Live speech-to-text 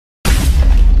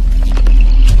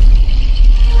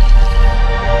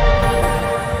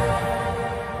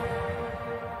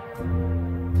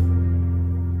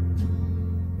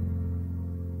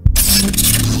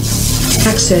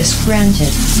Access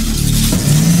granted.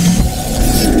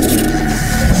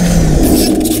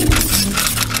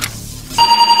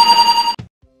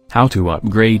 How to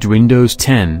upgrade Windows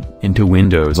 10 into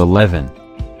Windows 11.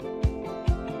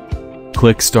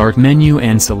 Click Start menu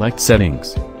and select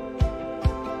Settings.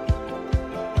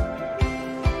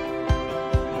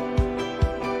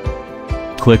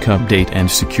 Click Update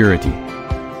and Security.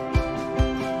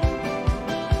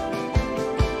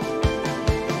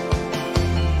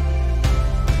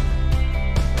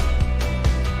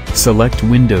 Select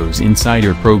Windows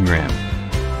Insider Program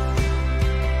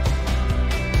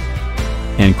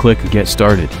and click Get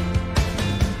Started.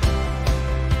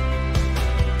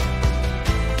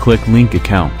 Click Link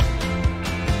Account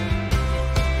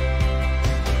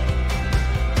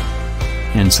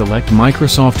and select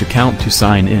Microsoft Account to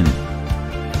sign in.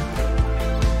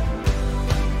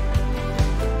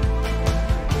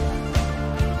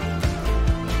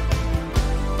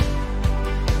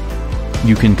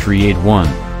 You can create one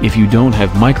if you don't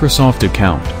have Microsoft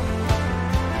account.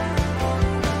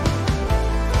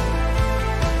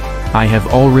 I have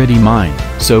already mine,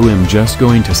 so I'm just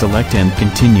going to select and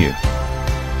continue.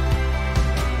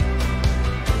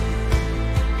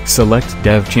 Select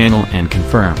Dev Channel and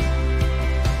confirm.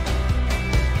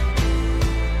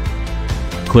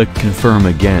 Click Confirm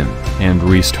again, and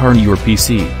restart your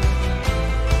PC.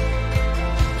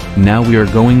 Now we are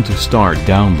going to start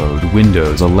download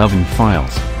Windows 11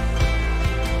 files.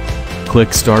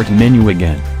 Click Start menu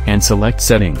again, and select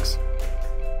Settings.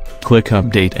 Click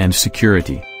Update and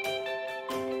Security.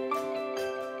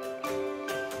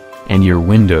 And your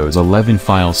Windows 11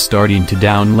 files starting to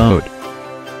download.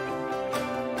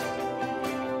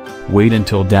 Wait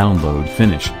until download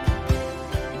finish.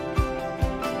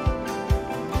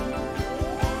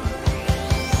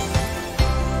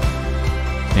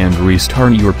 And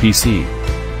restart your PC.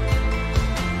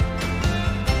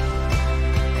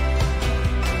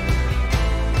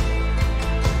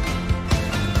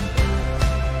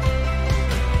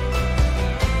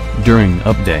 During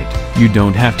update, you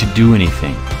don't have to do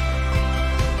anything.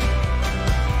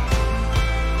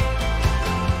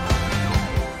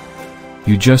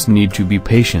 You just need to be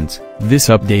patient, this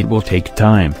update will take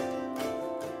time.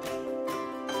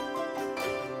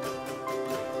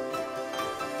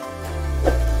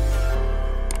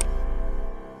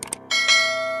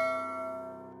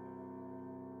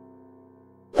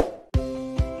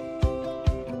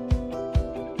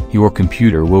 Your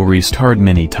computer will restart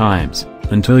many times,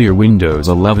 until your Windows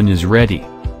 11 is ready.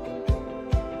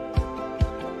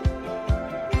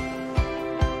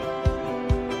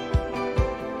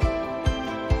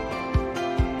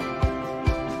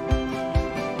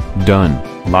 Done.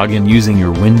 Log in using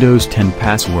your Windows 10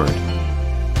 password.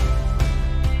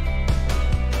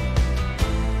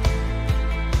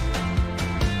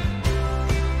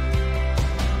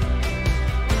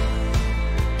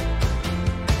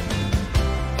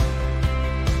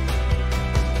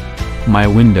 My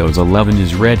Windows 11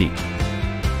 is ready.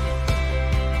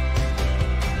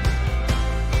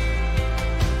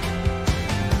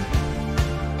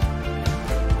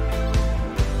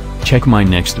 Check my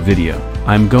next video.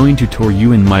 I'm going to tour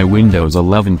you in my Windows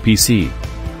 11 PC.